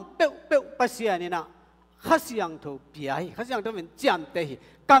เอาเปะปัสยานี่นะข้าเสียงถูเปียข้าเสียงถูเป็นจำเตะ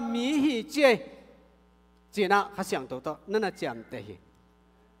กำมีหิเจนะข้าเสียงถูตัวนั่นน่ะจำเตะ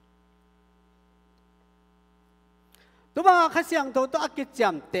ตัวบ้าข้าเสียงถูตัวอักจ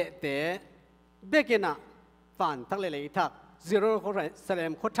ำเตะเบกินะฝันทักเลยทักซีโร่โคเซเล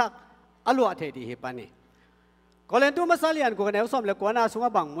มโคทักอลัวเทดีฮิปานี่ก็เลยตัวมาสาลียนกูกันแนวซ้อมเลยกูน่าสง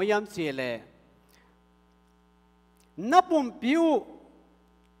บังมวยมเสียเลยนับปุ่มผิว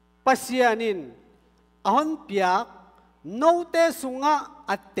ปัสยานินอันเปียกโนเตสุงะ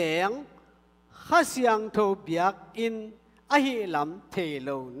อัตเตงข้าเสียงโทเปียกอินอหิลำเทโล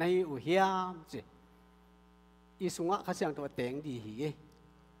ในอุเฮียมจีอีสุงะข้าเสียงโทเตงดีฮี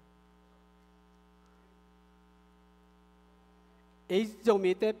จง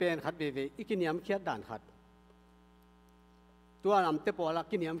มีเตเป็นขัดเบวีอีกินยามเขียดด่านขัดตัวนำเตปอละ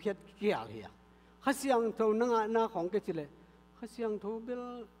กินยามเขียดเกี่ยวเหียข้าเสียงเท่านั่งหน้าของกิจเลยข้าเสียงเท่าเบล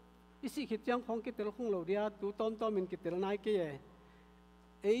อิสิขิดยังของกิจละของเราเดียตูต้อมมินกิจละนายเกี่ย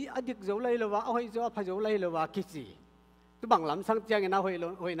อดีตเจ้าเลยละวะเอาให้เจ้าพระเจ้าเลยละวะกิจีตัวบังลำสังเจียงนะ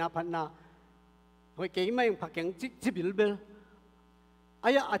หอยนาพันนาหอยเก่งไม่ผักเก่งจิบิลเบลอา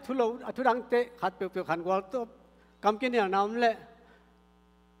ยะอัทุดังเตะขัดเปลี่ยวขันกวาลตัวกำกินเนี่ยน้ำเละ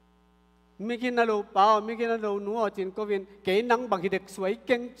มีกินนั่นเราเปล่ามีกินนั่นเราหนูจินก็วินเก๋นังบางทีเด็กสวยเ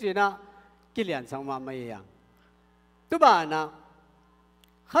ก่งจีน่ะกิเลียนสังมาไม่ยังตัวบ้านนะ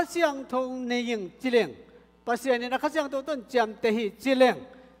ข้าเสียงทงในยิงจิเลงปัสยานี่นะข้าเสียงตัวต้นจำเตหิจิเลง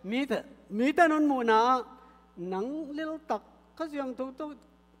มีแต่นนมูนะนังเลี้ยวตักข้าเสียงตั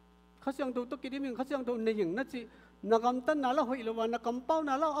วกินมิ่งข้าเสียงตัวในยิงนั่นสินักำตันน่าละหอยละวะนักำเป้า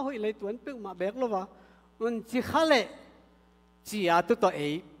น่าละหอยเลยตัวนั้นเปิ่งมาแบกละวะมันจิข้าเล่จีอาตัว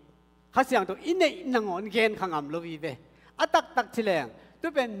ข้าเสียงตัวอินเนนังอนเกนขังอัมลวีเวอตักจิเลงตัว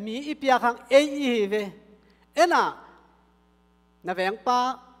เป็นมีอีปียขังเวน่ะนาแวงป้า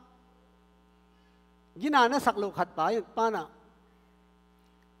กินานะสักโลขัดป้าน่ะ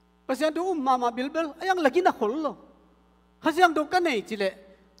ปัสยันดูมาบิลยังลกินนะขลุ่ข้าเสียงตัวกันไหนจิเล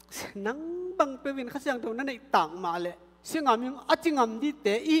นังบังเปวินข้าเสียงตัวนั้นในต่างมาเลยเสียงอามิงอจิงามดีเต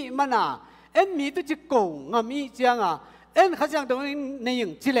อีมันน่ะมีตัวจิโกงอามีเจียงข้าเสียงตัวในยิ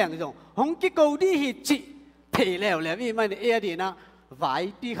งจิเลงจงหงกิโกดีฮิจิเทแล้วอีมันดีนะไหว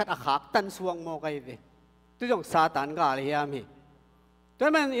ปีขัดอาขาตันสวงโมไกเวตัวจงซาตานกาเลยฮะมีตัว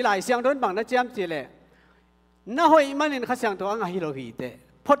มันอีหลายเสียงโดนบังนะเจียมจิเลน่าหอยมันนี่ข้าเสียงตัวอ่างฮิโรฮีเต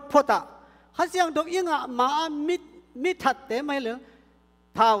พดข้าเสียงตัวยังมามิทัดเตไม่เหลือ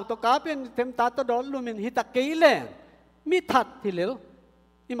เท่าตัวกาเป็นเต็มตาตัวดอลลูมินฮิตะเกยเลมิทัดที่เหลือ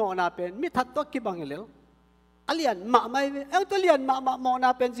อีโมนาเป็นมิทัดตัวกิบังเหลืออเลียนมาไม่ตัวเลียนมาโมนา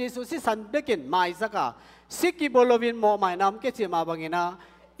เป็นเยซูสิสันเบกินไม่สักสิกิบอลวินโมไม่นำเกจิมาบังเงินะ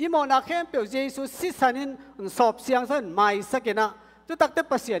อีโมนาเข้มเปียวเยซูสิสันินสอบเสียงสันไม่สักนะตัวตักเต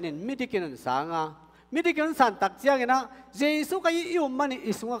ปัสยานินมิดิกินสังมิดิกินสันตักเจียงนะเยซูก็ยิ่งมัน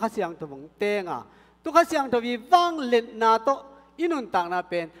อิสุงข้าเสียงตัวมงเตงตัวข้าเสียงตัววิวังเล่นนาโตอินุนต่างนา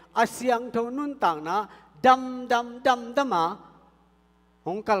เป็นอาเสียงตัวนุนต่างนาดำมาห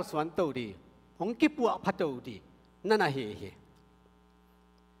งกัลสวนตัวดีหงกิปัวพัดตัวดีนั่นน่ะเฮ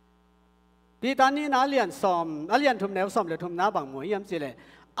ปีตอนนี้นาเลียนซ้อมเลียนทุ่มแนวซ้อมเลยทุ่มน้าบางมวยยำสิเลย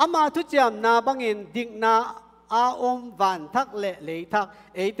อามาทุจามนาบังเงินดิ่งนาอาอมวันทักเละเลยทัก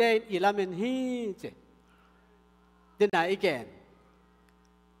เดนอิลามินฮีเจเดินไหนอีกแกน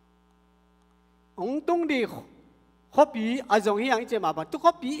องตุงดีขบีอาจงฮียังเจมาบันตุข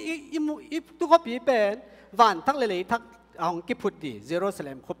บีตุขบีเป็นวันทักเละเลยทักองกิพุดดีเยรูซาเ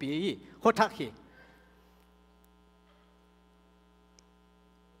ล็มขบีขทักฮี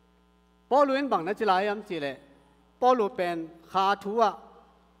ปอลูนบังนั่นจะลายยำสิเลยปอลูเป็นขาทัว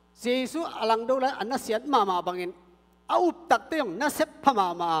เยซูอลังดูแลอันนั้นเสียมาบังเงินเอาอุปตักเตียงนั่นเสพพ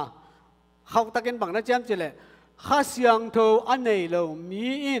มาเขาตะเกินบังนั่นจำสิเลยข้าเสียงโทอันไหนเรามี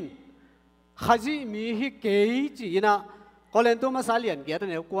อินข้าจีมีฮิเกยจีนะก็เล่นตัวมาสาเลียนเกียรติ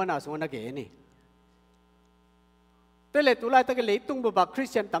เนี่ยกวนอาสวนักเกนี่แต่เลยตัวไรตะเกินเลยตุ้งบุบคริส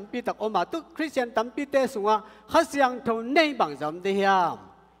เตียนตั้มปีตักออกมาตุคริสเตียนตั้มปีเตสุงะข้าเสียงโทในบังจำเดียม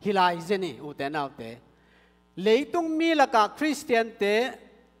ฮิลาอิเจนี่อุเตนาอุเตเลยตุ้งมีละกาคริสเตียนเต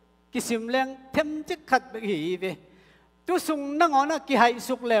กิสิมแรงเทมจิขัดไปหีเวตัวสุงนั่งอ๋อนะกิให้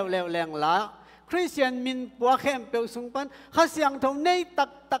สุกแล้วแรงละคริสเตียนมินปัวเข้มเปียวสุงปันข้าเสียงทงในตั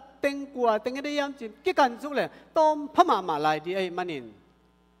กเต็งกว่าเต็งได้ยามจินกิกันสุกเลยต้มพม่ามาลายดีไอ้มันนิน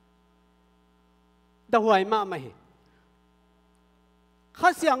ดาวายมาไม่ข้า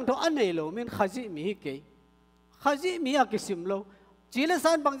เสียงทงอันไหนโลมินข้าจิมีฮิเกยข้าจิมีอากิสิมโลจีเล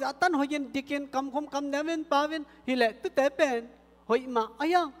สันบางจากตันหอยินดิกินคำเนวินปาวินฮิเลตุเตเป็นหอยมาอา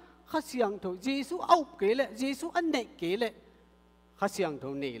ยังข้าเสียงทงเยซูเอาเกลเยซูอันไหนเกลข้าเสียงท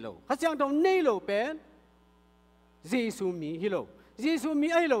งนี่โลข้าเสียงทงนี่โลเป็นเยซูมีฮิโลเยซูมี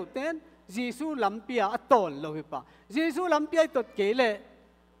ไอโลเต้นเยซูลำเปียอัตตอนโลหิปะเยซูลำเปียตัดเกล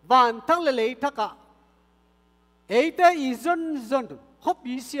วันทั้งเลยทักกะเตอีจนฮอบ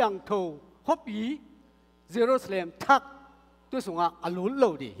บีเสียงทงฮอบบีเยรูซาเล็มทักตัวสุงะอลุลโล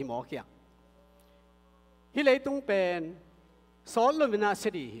ดีหิมอเกียฮิเลยตุงเป็นสอนลมินาเส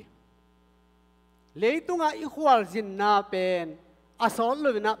ดีเลยตุงอีขวาจินนาเป็นอาสอนล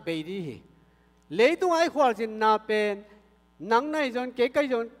มินาเบดีเลยตุงอีขวาจินนาเป็นนังในจนเก๋ไก่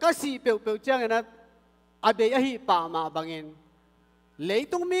จนก็สีเปียวเจ้าเงินนะอาเบยฮีป่ามาบางเงินเลย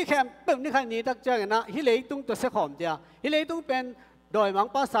ตุงมีแค่เปิ่มนี่ใครนี้ตักเจ้าเงินนะฮิเลยตุงตัวเสกหอมเดียฮิเลยตุงเป็นโดยมัง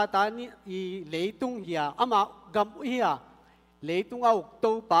ป้าซาตานี่อีเลยตุงเฮียอามากำเฮีย เลยตุงเอา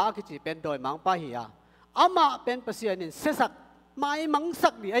ตัวป้ากิจเป็นโดยมังป้าเฮียอามาเป็นภาษาหนึ่งเสสักไม่มังสั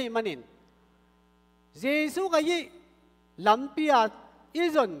กดีไอ้มันนินเยซูก็ยี่ลำปีอาอี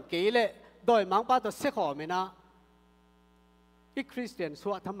จนเกลโดยมังป้าตัวเสกหอมนะอีคริสเตียนส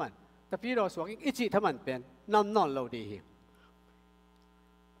วดทั้งมันแต่พี่เราสวดอีจิทั้งมันเป็นนำนอนเราดี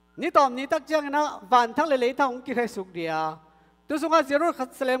นี่ตอนนี้ตักเจ้านะวันทั้งเลยทั้งองค์กิให้สุขดีอ่ะตัวสุขเจรุขัด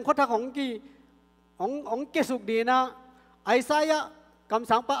เสลมคนทั้งองค์กิองค์กิสุขดีนะไอ้สายคำ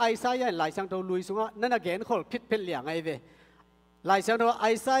สั่งป้าไอ้สายหลายสั่งตัวลุยสุขนั่นน่ะเกณฑ์คนพิษเป็นเหลี่ยงไอ้เว้หลายสั่งตัวไอ้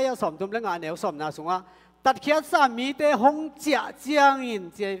สายสมทุมเรื่องงานเหนียวสมนาสุขตัดเขียนสามีเตหงเจียเจียงอิน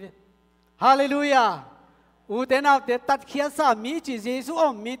เจฮาเลลูยาอุเทนาเตตัดเขียนสามีจีเยซูอ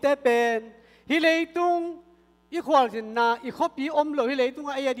มมีเตเป็นฮิเลตุงอีขวาจินนาอีขบีอมโลฮิเลตุง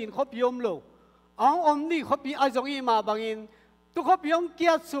ไอ้ยาดินขบีอมโลอ๋ออมนี่ขบีไอ้จงอีมาบางอินตุขบีอมเกี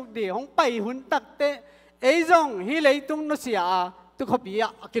ยรสุกดีของไปหุ่นตักเตไอ้จงฮิเลตุงนุเสียตุขบีอะ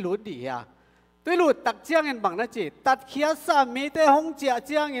กิลุดีอะตัวหลุดตักเจียงอินบางนะจีตัดเขียนสามีเตหงเจียเ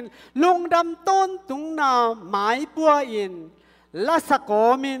จียงอินลุงดำต้นตุงนาหมายปัวอินลาสกอ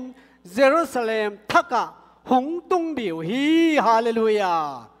มินเยรูซาเล็มทักกะหงตุงเดียวฮีฮาเลลูยา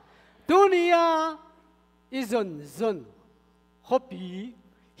ตุนียอีจนขบี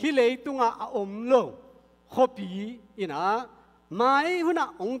ฮิเลตุงอาอมโลขบีอินะไม่หุ่น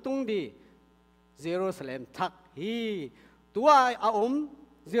องตุงดีเยรูซาเล็มทักฮีตัวอาอม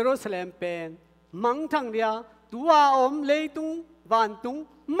เยรูซาเล็มเป็นมังทังเดียตัวอาอมเลตุงวันตุง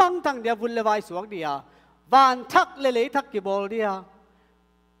มังทังเดียบุลเลวายสวกเดียวันทักเลทักกิบอลเดีย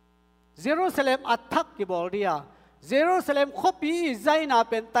เยรูซาเล็มอัทักกิบอลเดียเยรูซาเล็มขบีใจน่า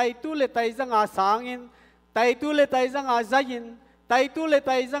เป็นไตตุเลไตจังอาสางอินไตตุเลไตจังอาใจอินไตตุเลไ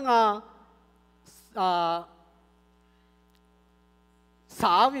ตจังอาส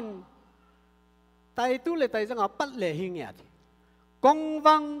าวินไตตุเลไตจังอาปัดเลหิงยาทีกง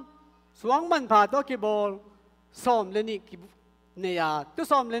วังสวงมันผ่าตัวกิบอลซ้อมเลนี่เนี่ยตัว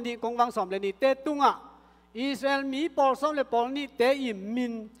ซ้อมเลนี่กงวังซ้อมเลนี่เตตุงอ่ะอิสราเอลมีปอลซ้อมเลปอลนี่เตอิมิ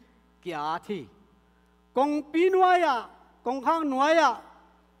นกี่อาทีกงปีนัวยะกงข้างนัวยะ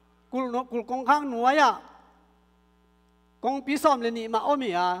กุลกงข้างนัวยะกงปีซ้อมเลนี่มาอมี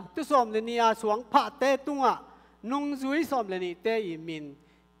อ่ะตัวซ้อมเลนี่อ่ะสวงผ่าเตตุงอ่ะนุ่งจุยซ้อมเลนี่เตอิมิน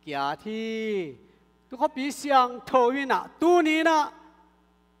กี่อาทีตัวเขาปีเสียงโทวินะตัวนี้นะ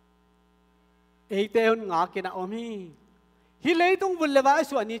เอเตหุนงากินะอมีฮิเลตุงบุลเลวะ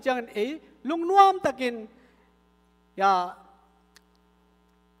ส่วนนี้จังลุงนวมตะกินอย่า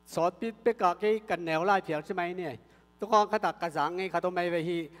สอดปิดไปกะเกกันแนวไล่เพียงใช่ไหมเนี่ยตัวกองขตักกระสังไงขาตัวไม่ไป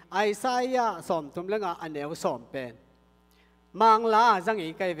ฮีไอไซยะสมทุมเรื่องอันแนวสมเป็นมังลาจังอี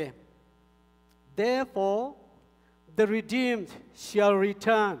กไกเว Therefore the redeemed shall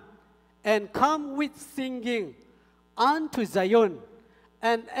return and come with singing unto Zion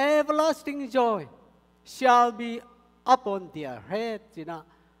and everlasting joy shall be upon their head จีน่ะ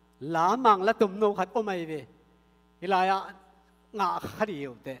ลามังละตุ่มโนขัดโอไม่เวฮิลายะงาขดีอ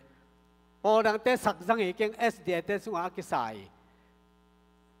ยู่เตพอดังเตสักสังเอกงเอสเดียเตสุงอากิสาย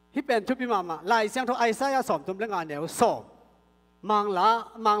ฮิเป็นทุบิมามาลายเสียงทอไอซ่ายาสอมตุ่มเรื่องงานเดียวสอมมัง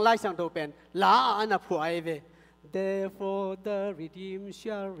ลายเสียงทอเป็นลาอันนับผัวไอเว Therefore the redeemed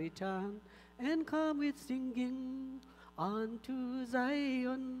shall return and come with singing unto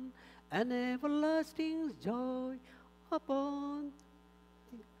Zion and everlasting joy upon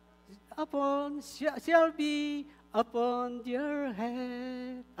shall be upon their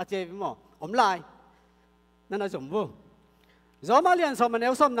head อาเจ็บมั้งอมลายนั่นน่ะสมบูรณ์จอมาเรียนสมัยเอ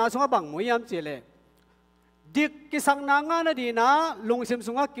วสมนาสงบังมวยยามเจเลดิกกิสังนางานดีนะลงซิม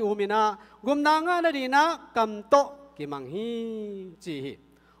สุงะกิอุมินะกุมนางานดีนะกำโตกิมังฮีจี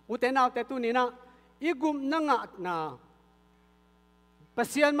อุเทนาเตตุนีนะอีกุมนางะนะปั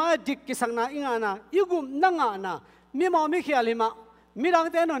สยานมาดิกกิสังนาอิงานะอีกุมนางะนะมีมอมิเขียลิมามีรัง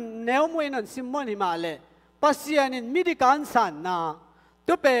เตนนแนวมวยนันซิมมอนิมาเลปัสยานินมิดิการสันนะ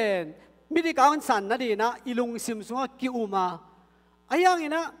ตัวเป็นมิดิการสันนะดีนะอีลุงซิมสุงะกิอุมาอายังอิ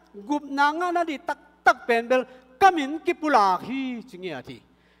นะกุมนางะนะดีตักเป็นเบลกามินกิปุลาฮีจิงเงียที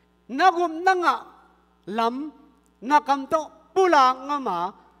นักุมนังะลำนักคำโตปุลางะมา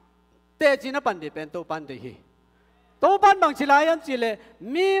เตจินะปันดีเป็นโตปันดีฮีโตปันบางชิลายันจิเล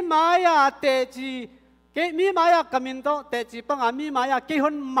มีมายาเตจิเกมีมายากามินโตเตจิปังอามีมายาเกฮอ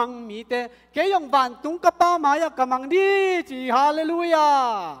นมังมีเตเกยองวันตุงกะปามายากะมังดีจิฮาเลลูยา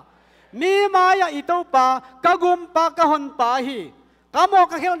มีมายาอิโตปากะกุมปากะฮอนปาฮีกามอ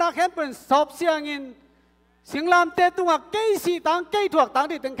กะเฮลดาแคมเป็นสอบเสียงอินสิงลามเตตุงะเกยสีตังเกยถวกตัง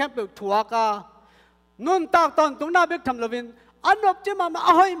ที่ตึงแคมเป็นถวกานุนตากตอนตุงนาเบกทำลวินอันนบจิมา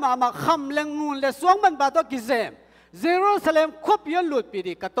อหอยมาคำเลงงูเลสวงมันบาตอกิเซม เยรูซาเล็มคบยันหลุดปี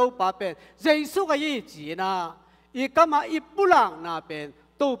ดีกระตูป้าเป็นเยซูก็ยี่จีนะอีกมาอีปุลังนาเป็น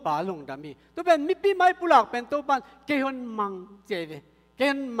ตูป้าลงดามีตัวเป็นมิปีไม่ปุลังเป็นตูปันเกี่ยนมังเจเวเกี่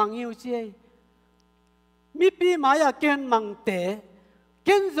ยนมังยิวเจมิปีมายาเกี่ยนมังเตะเ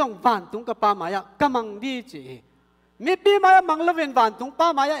กี่ยนส่งวันตุงกับป้ามายากำมังดีจีมิปีมายามังละเวนวันตุงป้า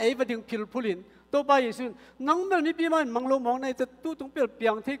มายาเอวดึงคิลพูลินตัวป้าเยซูนังเมื่อมิปีมันมังลมองในจะตู้ตุงเปลี่ยนเปีย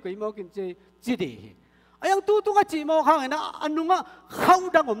งที่กุยมอกินเจจีดีไอ้ยังตู้ตุงก็จีมอข้างนะอันนู้นเข้า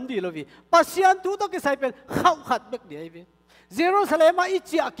ดังอมดีเลยปัสยานตู้ต้องกิใส่เป็นเข้าขัดเบกดีไอ้เยรูซาเล็มมาอี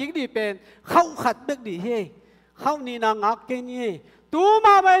จีอากิกดีเป็นเข้าขัดเบกดีเฮเข้านี่นางอักเกนี่ตัวม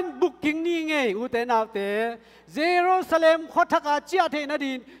าเป็นบุกกิ้งนี่ไงอุเทนเอาเตเยรูซาเล็มขอทักอาเจียเทน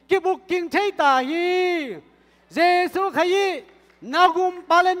ดินกิบุกกิ้งเทตาฮีเยซูขยีนากุม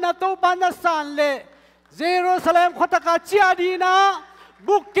ปาเลนนาโตปานาสันเลเยรูซาเล็มขอทักอาเจียดีนะ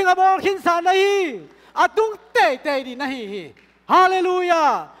บุกกิ้งอบอลขินสานฮีอาตุงเตะดีนะฮีฮาเลลูยา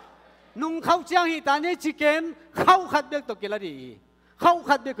นุ่งเข้าเจียงฮีตานี่ชิเกนเข้าขัดเบกตกกิลาดีเข้า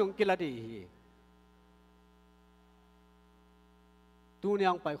ขัดเบกของกิลาดีตัวนี้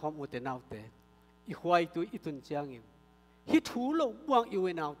ยังไปความอุตนาวเตอีควายตัวอีตุนเจียงอินฮิทูโลบวงอีเว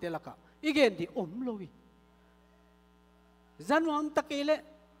นาวเตละกะอีเกนดีอมโลวิจันวันตะเกเล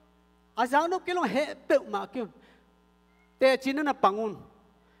อาจารย์นกเกลงเฮเปิลมาเกี่ยวแต่จีนน่ะปังอุน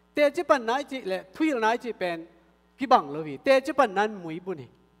แต่จีปันนายจีเลทุยนายจีเป็นกิบังโลวิแต่จีปันนั้นมวยบุญ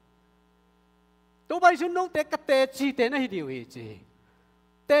ตัวไปชุนน้องแต่กแต่จีแต่น่ะฮิดีวิจี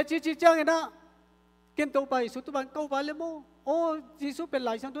แต่จีเจียงอินนะเกินตัวไปสุดตัวบันเก้าไปเลยโมโอ้ยิสุเป็นหล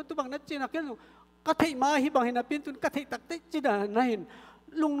ายชั้นตัวบางนัดจีนักเก็นกัทมาฮิบังเห็นนะเป็นตุนกัทตักเตจีน่ะนั่นเห็น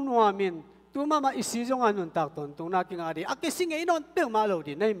ลุงนัวมินตัวมาอิสิจงอันนุนตักตนตรงนักกิงอาดีอักสิงไอ้นนเปิลมาโล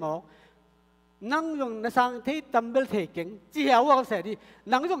ดีในหมอนั่งยงนัสังเทตัมเบลเทเก่งจีเอาว่าเสดี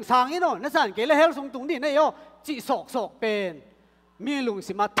นั่งยงสังไอ้นนนัสันเกลเฮลส่งตรงนี้ในโอจีสอกเป็นมีลุง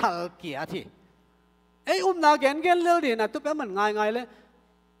สิมาทัลเกียทีไอ้นาเกนเกลเลดีนะตัวเป็นมันง่ายเลย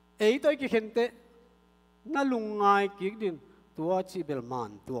ไอ้ตัวกิเห็นเตน่าลุงง่ายกิกดินตัวจีเบลมั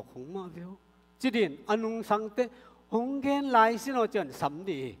นตัวของมาวิวจีดินอนุงสังเตหงเกนไลสิโนจันสัม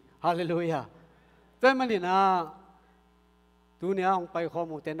ดีฮาเลลูยาแต่มันนี่นะตัวเนี้ยองไปข้อ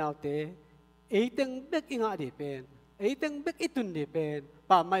มูลเตนเอาเตไอ้ตึงเบกอิงาดีเป็นไอ้ตึงเบกอิตุนดีเป็น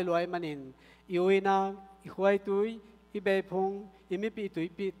ป่าไม่รวยมันนินอีวินาอีควายตุยอีเบพงอีมีปีตุย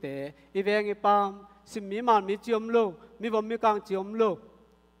ปีเตอีเวงอีปามสิมีมันมีจิอมโลมีบอมมีกางจิอมโล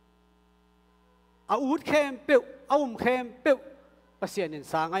อาอุดเข้มเปียวอาเข้มเปียวภาษาหนึ่ง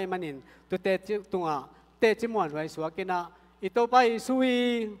สางไงมันนินตัวเตจิตัวเตจิมวนไว้สวกินะอีตัวไปสุย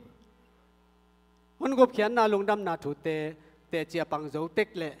มันก็เขียนนาลงดำนาถูเตเจียปังโจเต็ก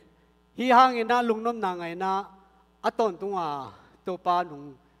เล่ฮีหางอินาลงน้ำนางไงนะอัตนตัวตัวปานุง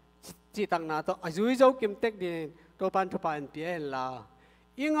จีตังนาตัวอายุโจกิมเต็กดินตัวปันทุปานเปียลา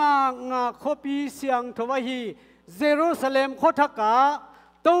อิงาคอปีเสียงทว่าฮีเยรูซาเล็มโคทักกะ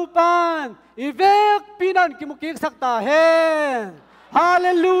ตัวปันอีเวกปีนันกิมุกิกสักตาเฮนฮาเล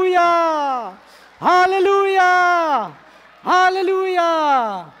ลูยาฮาเลลูยาฮาเลลูยา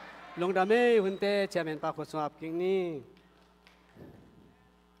ลงดาเมหุ่นเตเจเมนปาโคสวาบกิงนี่